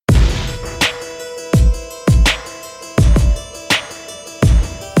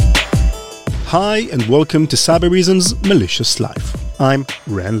Hi, and welcome to Cybereason's Malicious Life. I'm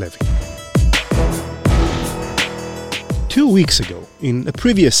Ran Levy. 2 weeks ago, in a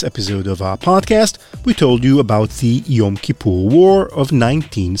previous episode of our podcast, we told you about the Yom Kippur War of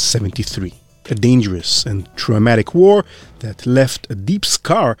 1973, a dangerous and traumatic war that left a deep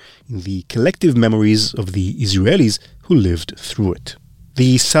scar in the collective memories of the Israelis who lived through it.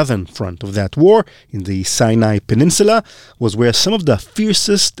 The southern front of that war, in the Sinai Peninsula, was where some of the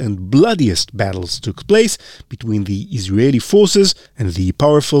fiercest and bloodiest battles took place between the Israeli forces and the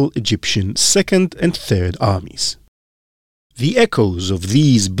powerful Egyptian Second and Third Armies. The echoes of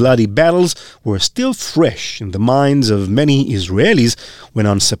these bloody battles were still fresh in the minds of many Israelis when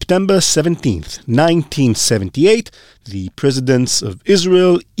on September 17, 1978, the presidents of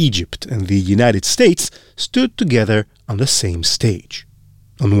Israel, Egypt, and the United States stood together on the same stage.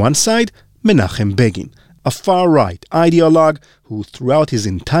 On one side, Menachem Begin, a far-right ideologue who throughout his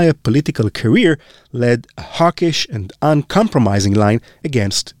entire political career led a hawkish and uncompromising line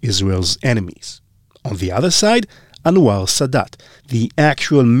against Israel's enemies. On the other side, Anwar Sadat, the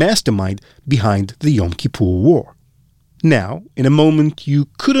actual mastermind behind the Yom Kippur War. Now, in a moment you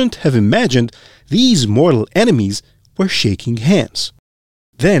couldn't have imagined, these mortal enemies were shaking hands.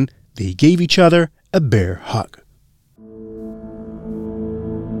 Then they gave each other a bear hug.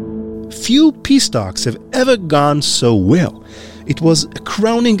 Few peace talks have ever gone so well. It was a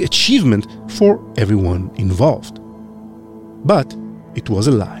crowning achievement for everyone involved. But it was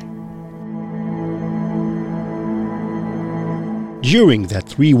a lie. During that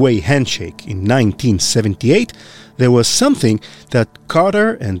three-way handshake in 1978, there was something that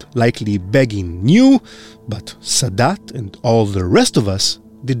Carter and likely Begin knew, but Sadat and all the rest of us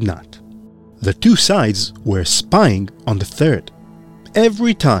did not. The two sides were spying on the third.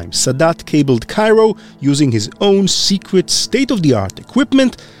 Every time Sadat cabled Cairo using his own secret state-of-the-art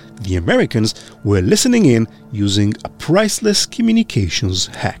equipment, the Americans were listening in using a priceless communications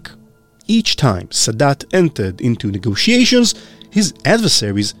hack. Each time Sadat entered into negotiations, his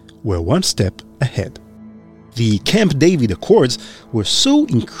adversaries were one step ahead. The Camp David Accords were so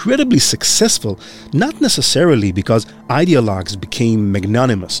incredibly successful, not necessarily because ideologues became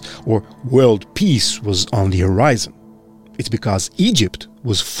magnanimous or world peace was on the horizon. It's because Egypt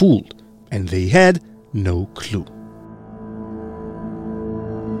was fooled, and they had no clue.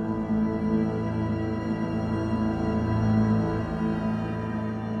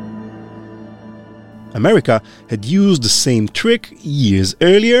 America had used the same trick years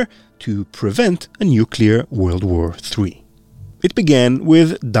earlier to prevent a nuclear World War III. It began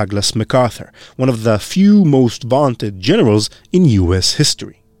with Douglas MacArthur, one of the few most vaunted generals in U.S.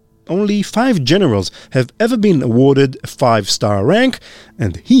 history. Only 5 generals have ever been awarded a 5-star rank,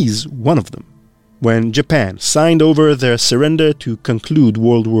 and he's one of them. When Japan signed over their surrender to conclude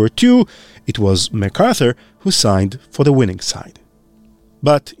World War II, it was MacArthur who signed for the winning side.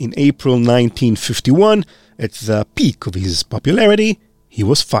 But in April 1951, at the peak of his popularity, he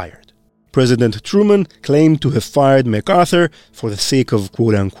was fired. President Truman claimed to have fired MacArthur for the sake of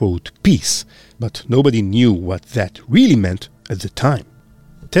quote-unquote peace, but nobody knew what that really meant at the time.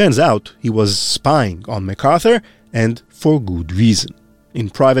 Turns out he was spying on MacArthur, and for good reason. In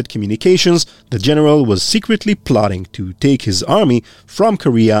private communications, the general was secretly plotting to take his army from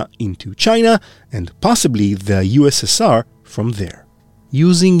Korea into China and possibly the USSR from there,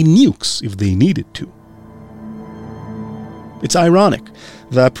 using nukes if they needed to. It's ironic.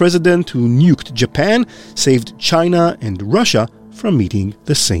 The president who nuked Japan saved China and Russia from meeting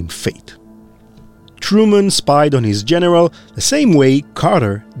the same fate. Truman spied on his general the same way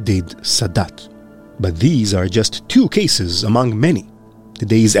Carter did Sadat. But these are just 2 cases among many.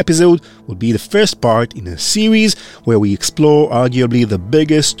 Today's episode will be the first part in a series where we explore arguably the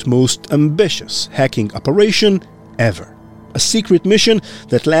biggest, most ambitious hacking operation ever. A secret mission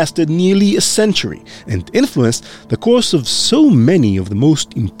that lasted nearly a century and influenced the course of so many of the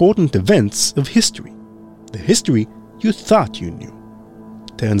most important events of history. The history you thought you knew.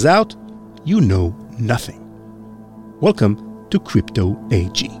 Turns out, you know nothing. Welcome to Crypto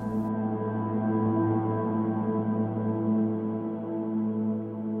AG.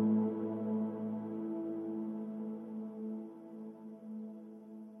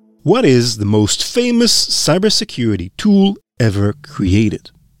 What is the most famous cybersecurity tool ever created?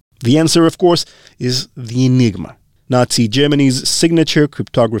 The answer, of course, is the Enigma. Nazi Germany's signature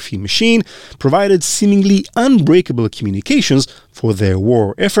cryptography machine provided seemingly unbreakable communications for their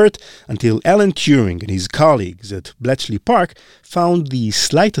war effort until Alan Turing and his colleagues at Bletchley Park found the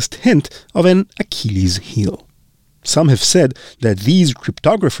slightest hint of an Achilles heel. Some have said that these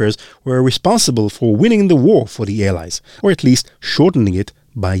cryptographers were responsible for winning the war for the Allies, or at least shortening it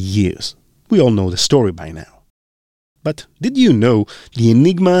by years. We all know the story by now. But did you know the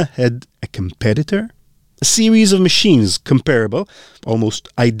Enigma had a competitor? A series of machines comparable, almost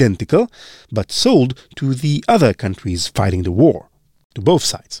identical, but sold to the other countries fighting the war. To both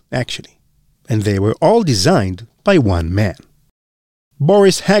sides, actually. And they were all designed by one man.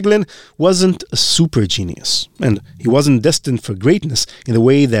 Boris Hagelin wasn't a super genius, and he wasn't destined for greatness in the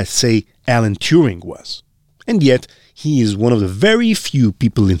way that, say, Alan Turing was. And yet, he is one of the very few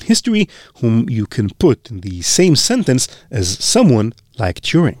people in history whom you can put in the same sentence as someone like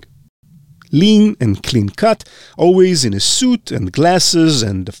Turing. Lean and clean-cut, always in a suit and glasses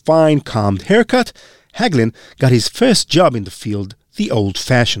and a fine, combed haircut, Hagelin got his first job in the field the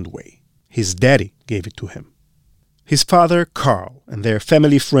old-fashioned way. His daddy gave it to him. His father, Carl, and their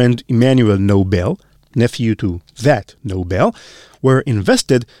family friend Emmanuel Nobel, nephew to that Nobel, were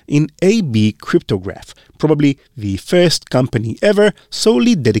invested in AB Cryptograph, probably the first company ever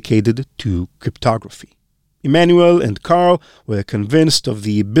solely dedicated to cryptography. Emmanuel and Carl were convinced of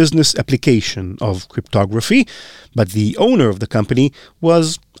the business application of cryptography, but the owner of the company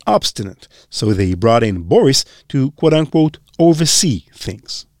was obstinate, so they brought in Boris to quote-unquote oversee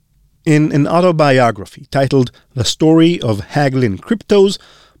things. In an autobiography titled The Story of Hagelin Cryptos,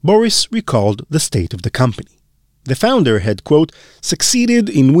 Boris recalled the state of the company. The founder had, quote, succeeded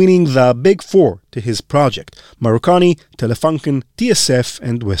in winning the Big Four to his project, Marconi, Telefunken, TSF,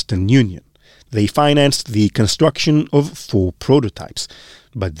 and Western Union. They financed the construction of 4 prototypes,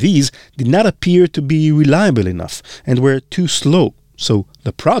 but these did not appear to be reliable enough and were too slow, so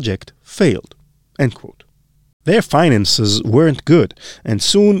the project failed. End quote. Their finances weren't good, and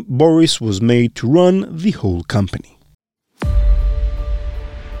soon Boris was made to run the whole company.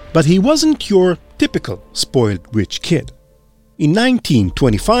 But he wasn't your typical spoiled rich kid. In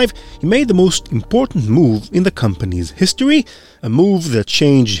 1925, he made the most important move in the company's history, a move that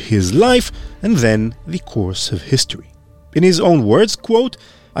changed his life and then the course of history. In his own words, quote,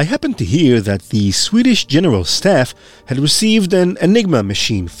 I happened to hear that the Swedish General Staff had received an Enigma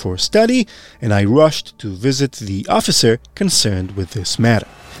machine for study, and I rushed to visit the officer concerned with this matter.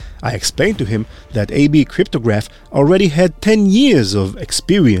 I explained to him that AB Cryptograph already had 10 years of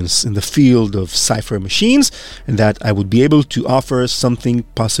experience in the field of cipher machines and that I would be able to offer something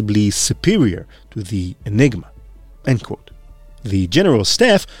possibly superior to the Enigma. End quote. The General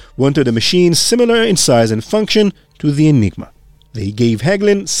Staff wanted a machine similar in size and function to the Enigma. They gave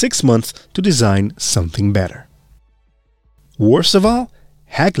Hagelin 6 months to design something better. Worst of all,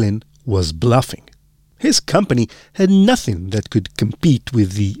 Hagelin was bluffing. His company had nothing that could compete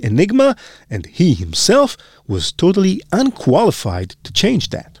with the Enigma, and he himself was totally unqualified to change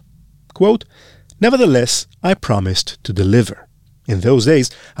that. Quote, nevertheless, I promised to deliver. In those days,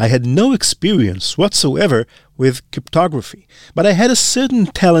 I had no experience whatsoever with cryptography, but I had a certain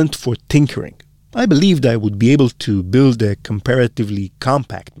talent for tinkering. I believed I would be able to build a comparatively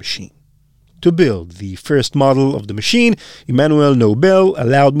compact machine. To build the first model of the machine, Emmanuel Nobel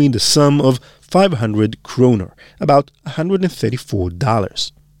allowed me the sum of 500 kroner, about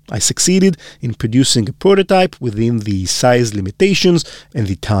 $134. I succeeded in producing a prototype within the size limitations and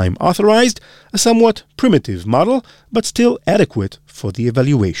the time authorized, a somewhat primitive model, but still adequate for the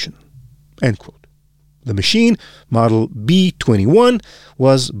evaluation. End quote. The machine, model B21,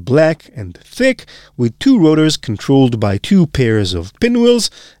 was black and thick, with 2 rotors controlled by 2 pairs of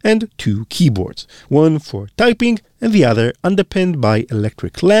pinwheels and 2 keyboards, one for typing and the other underpinned by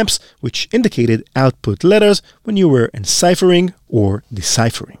electric lamps which indicated output letters when you were enciphering or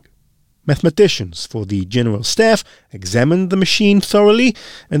deciphering. Mathematicians for the General Staff examined the machine thoroughly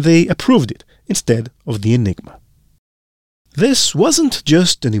and they approved it instead of the Enigma. This wasn't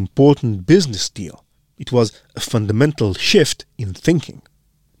just an important business deal. It was a fundamental shift in thinking.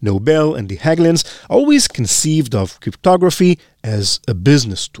 Nobel and the Hagelins always conceived of cryptography as a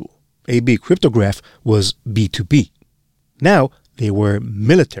business tool. AB Cryptograph was B2B. Now they were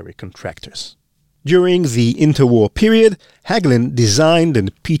military contractors. During the interwar period, Hagelin designed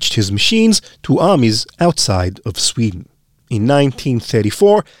and pitched his machines to armies outside of Sweden. In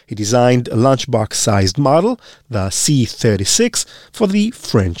 1934, he designed a lunchbox-sized model, the C-36, for the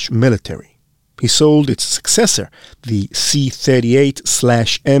French military. He sold its successor, the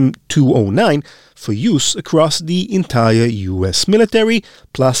C-38/M209, for use across the entire U.S. military,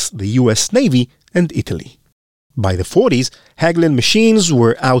 plus the U.S. Navy and Italy. By the 40s, Hagelin machines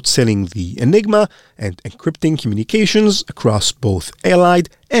were outselling the Enigma and encrypting communications across both Allied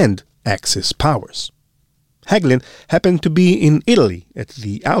and Axis powers. Hagelin happened to be in Italy at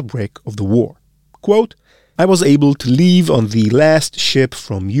the outbreak of the war. Quote, I was able to leave on the last ship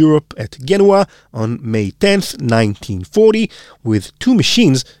from Europe at Genoa on May 10th, 1940, with 2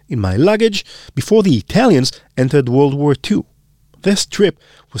 machines in my luggage before the Italians entered World War II. This trip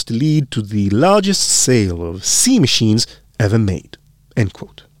was to lead to the largest sale of sea machines ever made." End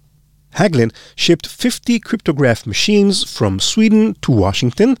quote. Hagelin shipped 50 cryptograph machines from Sweden to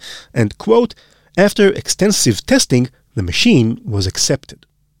Washington and, quote, "After extensive testing, the machine was accepted.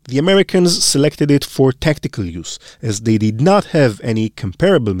 The Americans selected it for tactical use, as they did not have any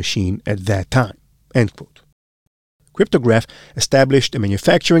comparable machine at that time." End quote. Cryptograph established a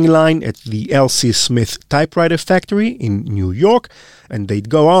manufacturing line at the L.C. Smith typewriter factory in New York, and they'd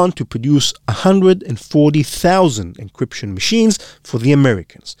go on to produce 140,000 encryption machines for the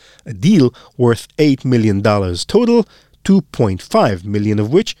Americans, a deal worth $8 million total, $2.5 million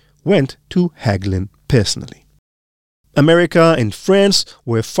of which went to Hagelin personally. America and France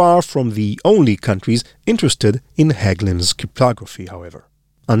were far from the only countries interested in Hagelin's cryptography, however.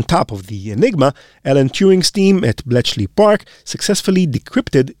 On top of the Enigma, Alan Turing's team at Bletchley Park successfully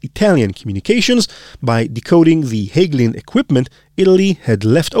decrypted Italian communications by decoding the Hagelin equipment Italy had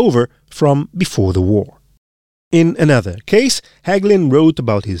left over from before the war. In another case, Hagelin wrote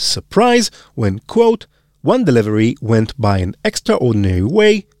about his surprise when, quote, "One delivery went by an extraordinary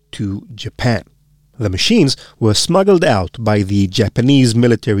way to Japan. The machines were smuggled out by the Japanese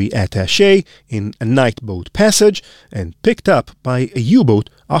military attaché in a night boat passage and picked up by a U-boat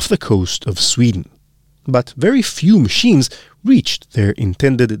off the coast of Sweden. But very few machines reached their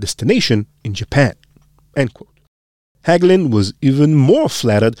intended destination in Japan." End quote. Hagelin was even more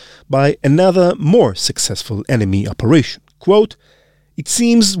flattered by another more successful enemy operation. Quote, "It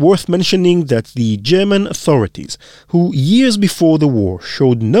seems worth mentioning that the German authorities, who years before the war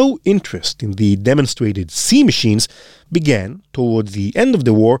showed no interest in the demonstrated sea machines, began, toward the end of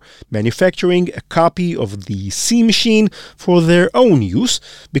the war, manufacturing a copy of the sea machine for their own use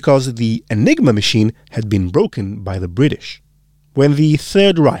because the Enigma machine had been broken by the British. When the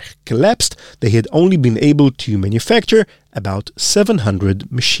Third Reich collapsed, they had only been able to manufacture about 700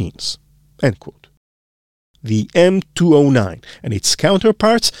 machines." End quote. The M209 and its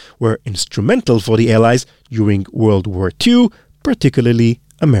counterparts were instrumental for the Allies during World War II, particularly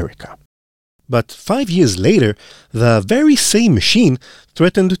America. But 5 years later, the very same machine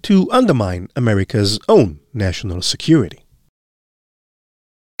threatened to undermine America's own national security.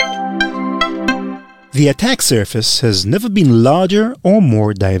 The attack surface has never been larger or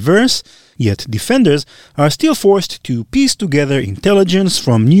more diverse, yet defenders are still forced to piece together intelligence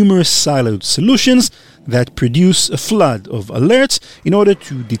from numerous siloed solutions that produce a flood of alerts in order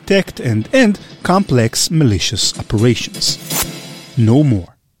to detect and end complex malicious operations. No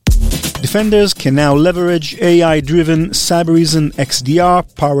more. Defenders can now leverage AI-driven Cybereason XDR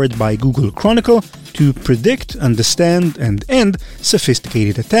powered by Google Chronicle to predict, understand, and end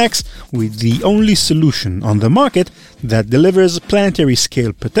sophisticated attacks with the only solution on the market that delivers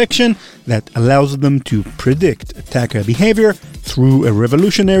planetary-scale protection that allows them to predict attacker behavior through a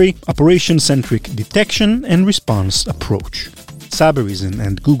revolutionary, operation-centric detection and response approach. Cybereason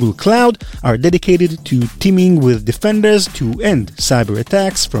and Google Cloud are dedicated to teaming with defenders to end cyber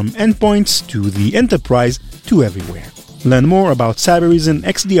attacks from endpoints to the enterprise to everywhere. Learn more about Cybereason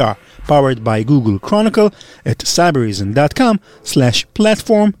XDR powered by Google Chronicle at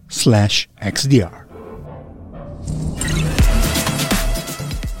cybereason.com/platform/XDR.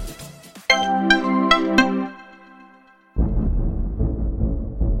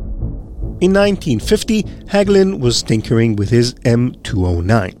 In 1950, Hagelin was tinkering with his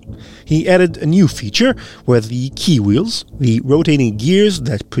M209. He added a new feature where the key wheels, the rotating gears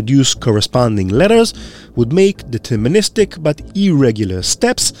that produce corresponding letters, would make deterministic but irregular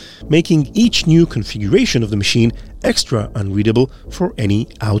steps, making each new configuration of the machine extra unreadable for any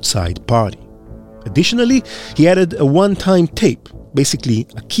outside party. Additionally, he added a one-time tape, basically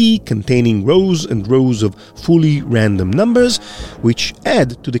a key containing rows and rows of fully random numbers, which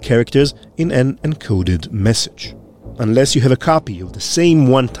add to the characters in an encoded message. Unless you have a copy of the same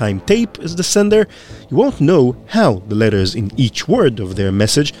one-time tape as the sender, you won't know how the letters in each word of their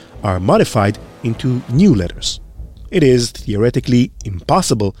message are modified into new letters. It is theoretically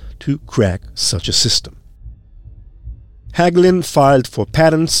impossible to crack such a system. Hagelin filed for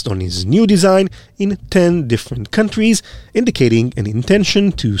patents on his new design in 10 different countries, indicating an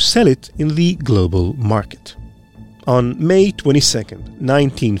intention to sell it in the global market. On May 22,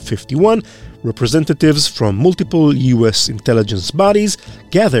 1951, representatives from multiple U.S. intelligence bodies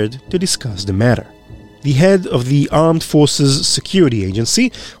gathered to discuss the matter. The head of the Armed Forces Security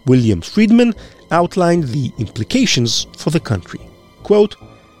Agency, William Friedman, outlined the implications for the country. Quote,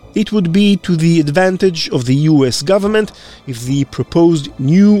 It would be to the advantage of the US government if the proposed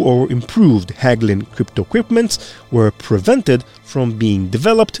new or improved Hagelin crypto equipments were prevented from being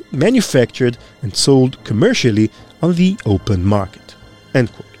developed, manufactured, and sold commercially on the open market.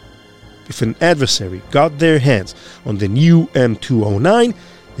 End quote. If an adversary got their hands on the new M209,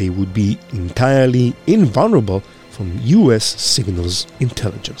 they would be entirely invulnerable from US signals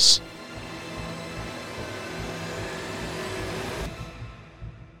intelligence.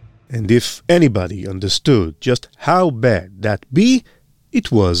 And if anybody understood just how bad that be,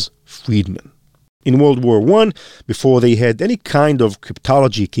 it was Friedman. In World War I, before they had any kind of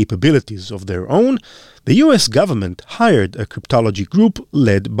cryptology capabilities of their own, the US government hired a cryptology group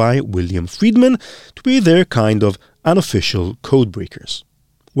led by William Friedman to be their kind of unofficial codebreakers.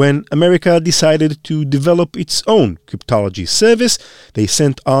 When America decided to develop its own cryptology service, they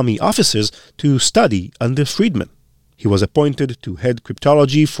sent Army officers to study under Friedman. He was appointed to head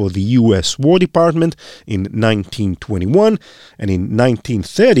cryptology for the U.S. War Department in 1921, and in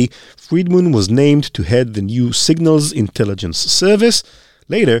 1930, Friedman was named to head the new Signals Intelligence Service,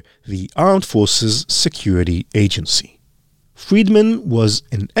 later the Armed Forces Security Agency. Friedman was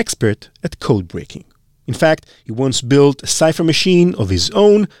an expert at code breaking. In fact, he once built a cipher machine of his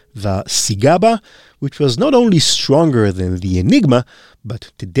own, the Sigaba, which was not only stronger than the Enigma,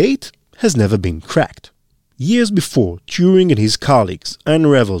 but to date has never been cracked. Years before Turing and his colleagues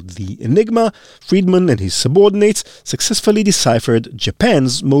unraveled the Enigma, Friedman and his subordinates successfully deciphered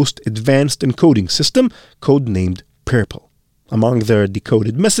Japan's most advanced encoding system, codenamed Purple. Among their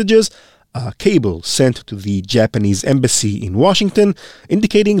decoded messages, a cable sent to the Japanese embassy in Washington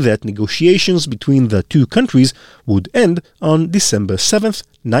indicating that negotiations between the two countries would end on December 7,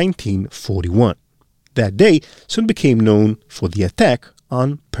 1941. That day soon became known for the attack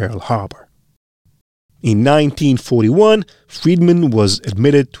on Pearl Harbor. In 1941, Friedman was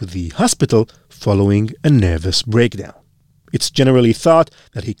admitted to the hospital following a nervous breakdown. It's generally thought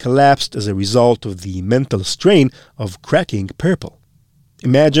that he collapsed as a result of the mental strain of cracking Purple.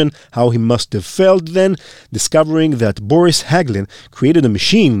 Imagine how he must have felt then, discovering that Boris Hagelin created a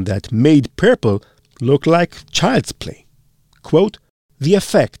machine that made Purple look like child's play. Quote, "The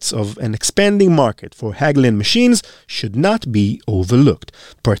effects of an expanding market for Hagelin machines should not be overlooked,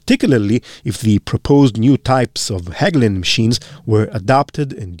 particularly if the proposed new types of Hagelin machines were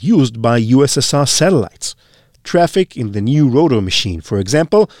adopted and used by USSR satellites. Traffic in the new rotor machine, for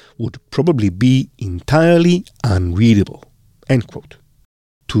example, would probably be entirely unreadable." End quote.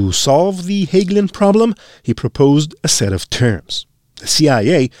 To solve the Hagelin problem, he proposed a set of terms. The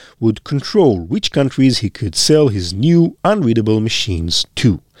CIA would control which countries he could sell his new unreadable machines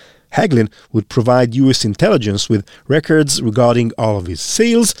to. Hagelin would provide U.S. intelligence with records regarding all of his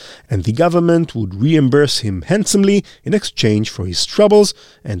sales, and the government would reimburse him handsomely in exchange for his troubles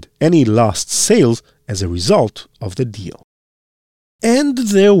and any lost sales as a result of the deal. And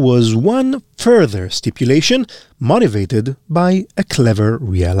there was one further stipulation motivated by a clever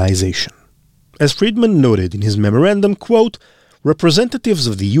realization. As Friedman noted in his memorandum, quote, "Representatives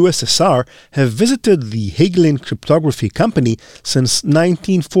of the USSR have visited the Hagelin Cryptography Company since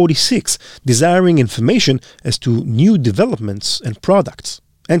 1946, desiring information as to new developments and products."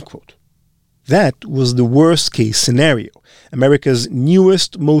 End quote. That was the worst-case scenario, America's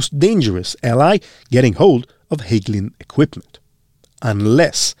newest, most dangerous ally getting hold of Hagelin equipment.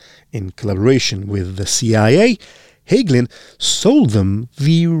 Unless, in collaboration with the CIA, Hagelin sold them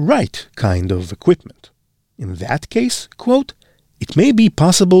the right kind of equipment. In that case, quote, "It may be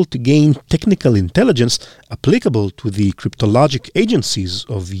possible to gain technical intelligence applicable to the cryptologic agencies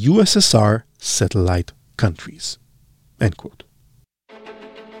of USSR satellite countries." End quote.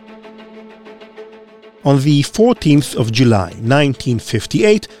 On the 14th of July,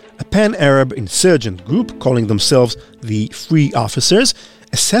 1958, a pan-Arab insurgent group calling themselves the Free Officers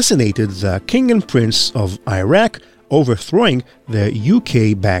assassinated the King and Prince of Iraq, overthrowing their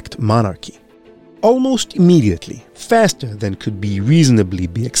UK-backed monarchy. Almost immediately, faster than could be reasonably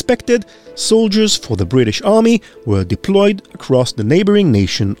be expected, soldiers for the British Army were deployed across the neighboring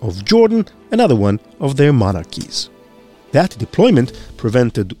nation of Jordan, another one of their monarchies. That deployment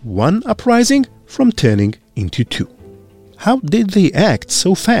prevented one uprising from turning into two. How did they act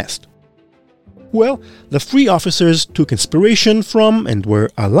so fast? Well, the Free Officers took inspiration from and were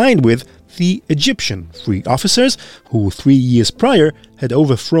aligned with the Egyptian Free Officers, who 3 years prior had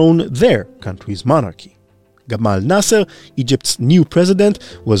overthrown their country's monarchy. Gamal Nasser, Egypt's new president,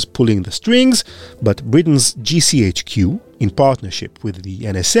 was pulling the strings, but Britain's GCHQ, in partnership with the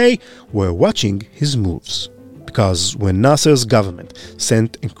NSA, were watching his moves. Because when Nasser's government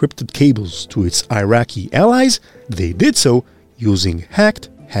sent encrypted cables to its Iraqi allies, they did so using hacked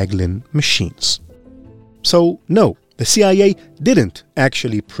Hagelin machines. So, no, the CIA didn't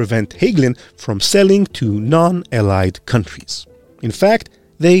actually prevent Hagelin from selling to non-Allied countries. In fact,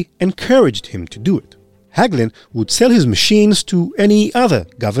 they encouraged him to do it. Hagelin would sell his machines to any other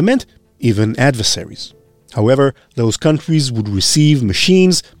government, even adversaries. However, those countries would receive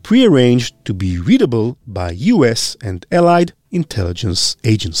machines prearranged to be readable by US and Allied intelligence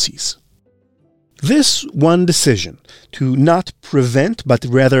agencies. This one decision, to not prevent but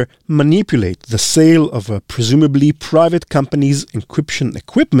rather manipulate the sale of a presumably private company's encryption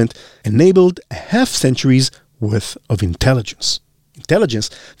equipment, enabled a half-century's worth of intelligence. Intelligence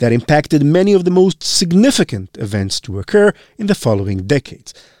that impacted many of the most significant events to occur in the following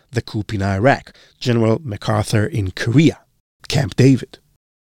decades: the coup in Iraq, General MacArthur in Korea, Camp David.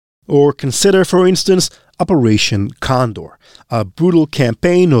 Or consider, for instance, Operation Condor, a brutal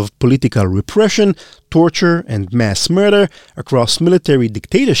campaign of political repression, torture, and mass murder across military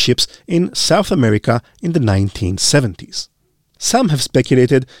dictatorships in South America in the 1970s. Some have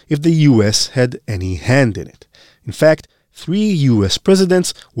speculated if the US had any hand in it. In fact, 3 US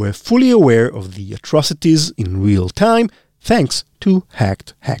presidents were fully aware of the atrocities in real time thanks to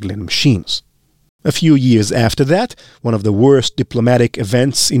hacked Hagelin machines. A few years after that, one of the worst diplomatic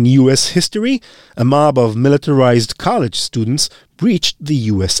events in US history, a mob of militarized college students breached the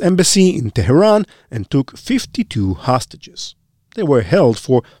US embassy in Tehran and took 52 hostages. They were held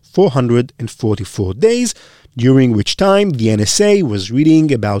for 444 days, during which time the NSA was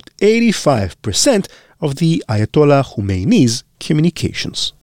reading about 85% of the Ayatollah Khomeini's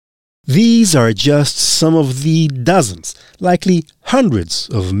communications. These are just some of the dozens, likely hundreds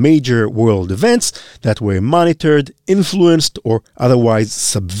of major world events that were monitored, influenced, or otherwise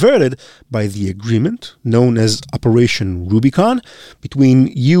subverted by the agreement known as Operation Rubicon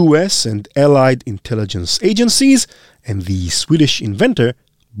between US and Allied intelligence agencies and the Swedish inventor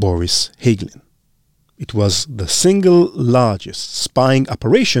Boris Hagelin. It was the single largest spying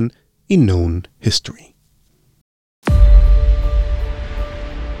operation in known history.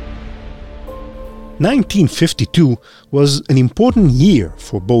 1952 was an important year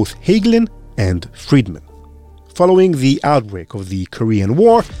for both Hagelin and Friedman. Following the outbreak of the Korean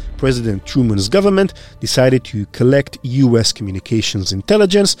War, President Truman's government decided to collect U.S. communications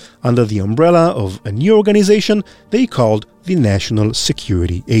intelligence under the umbrella of a new organization they called the National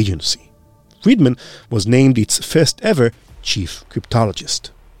Security Agency. Friedman was named its first ever chief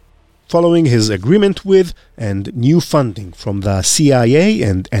cryptologist. Following his agreement with and new funding from the CIA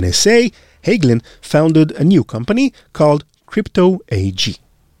and NSA, Hagelin founded a new company called Crypto AG,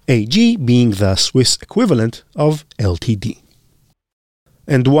 AG being the Swiss equivalent of LTD.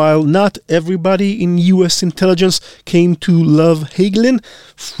 And while not everybody in US intelligence came to love Hagelin,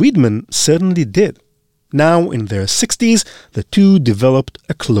 Friedman certainly did. Now in their 60s, the two developed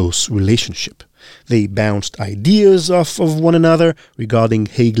a close relationship. They bounced ideas off of one another regarding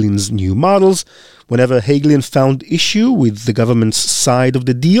Hagelin's new models. Whenever Hagelin found issue with the government's side of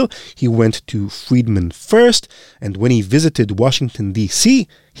the deal, he went to Friedman first, and when he visited Washington, D.C.,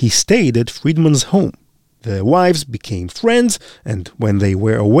 he stayed at Friedman's home. Their wives became friends, and when they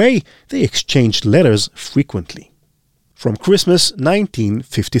were away, they exchanged letters frequently. From Christmas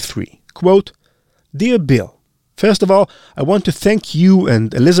 1953, quote, "Dear Bill, first of all, I want to thank you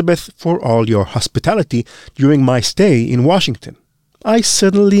and Elizabeth for all your hospitality during my stay in Washington. I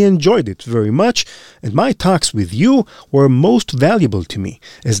certainly enjoyed it very much, and my talks with you were most valuable to me,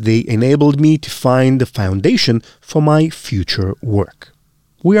 as they enabled me to find the foundation for my future work.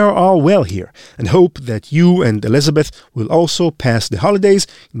 We are all well here, and hope that you and Elizabeth will also pass the holidays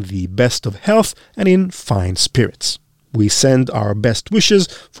in the best of health and in fine spirits. We send our best wishes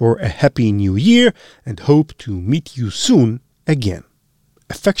for a happy new year, and hope to meet you soon again.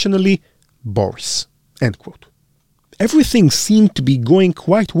 Affectionately, Boris." End quote. Everything seemed to be going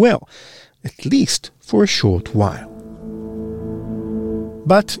quite well, at least for a short while.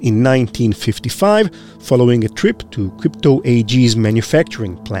 But in 1955, following a trip to Crypto AG's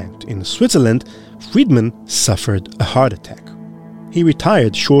manufacturing plant in Switzerland, Friedman suffered a heart attack. He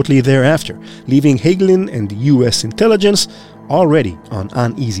retired shortly thereafter, leaving Hagelin and US intelligence already on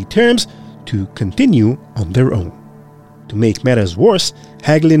uneasy terms to continue on their own. To make matters worse,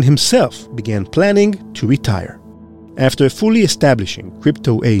 Hagelin himself began planning to retire. After fully establishing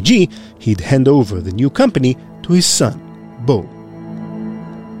Crypto AG, he'd hand over the new company to his son, Bo.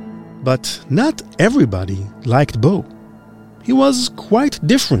 But not everybody liked Bo. He was quite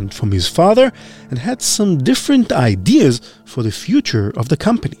different from his father and had some different ideas for the future of the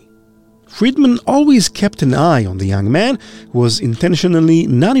company. Friedman always kept an eye on the young man, who was intentionally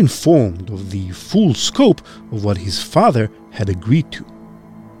not informed of the full scope of what his father had agreed to.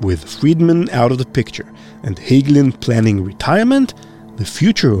 With Friedman out of the picture and Hagelin planning retirement, the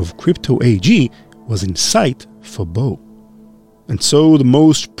future of Crypto AG was in sight for Bo. And so the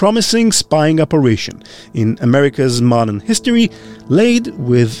most promising spying operation in America's modern history laid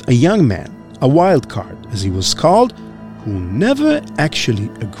with a young man, a wild card as he was called, who never actually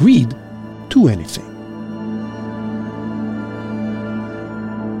agreed to anything.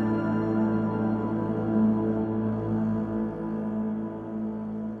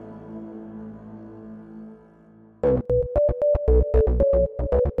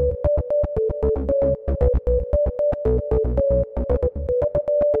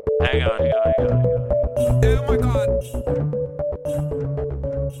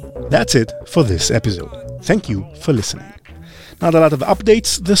 That's it for this episode. Thank you for listening. Not a lot of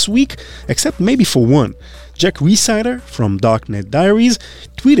updates this week, except maybe for one. Jack Rhysider from Darknet Diaries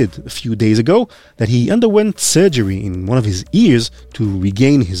tweeted a few days ago that he underwent surgery in one of his ears to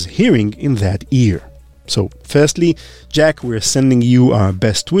regain his hearing in that ear. So, firstly, Jack, we're sending you our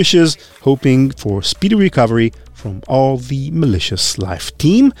best wishes, hoping for speedy recovery from all the Malicious Life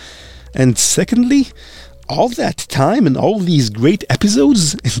team. And secondly, all that time and all these great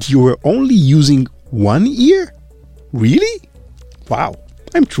episodes, and you were only using one ear? Really? Wow,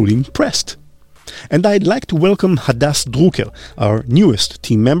 I'm truly impressed. And I'd like to welcome Hadass Drucker, our newest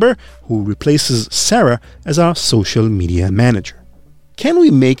team member, who replaces Sarah as our social media manager. Can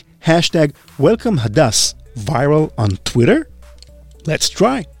we make #WelcomeHadass viral on Twitter? Let's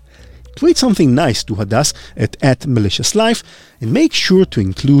try. Tweet something nice to Hadass at @maliciouslife and make sure to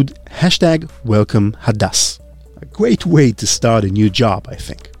include #WelcomeHadass. A great way to start a new job, I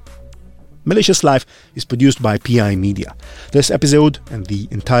think. Malicious Life is produced by PI Media. This episode and the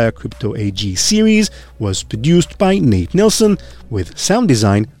entire Crypto AG series was produced by Nate Nelson with sound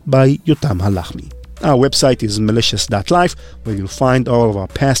design by Yotam Halachmi. Our website is malicious.life, where you'll find all of our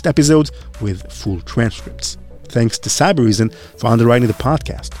past episodes with full transcripts. Thanks to Cybereason for underwriting the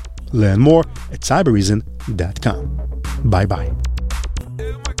podcast. Learn more at cybereason.com. Bye-bye.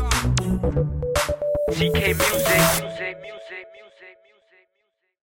 CK Music.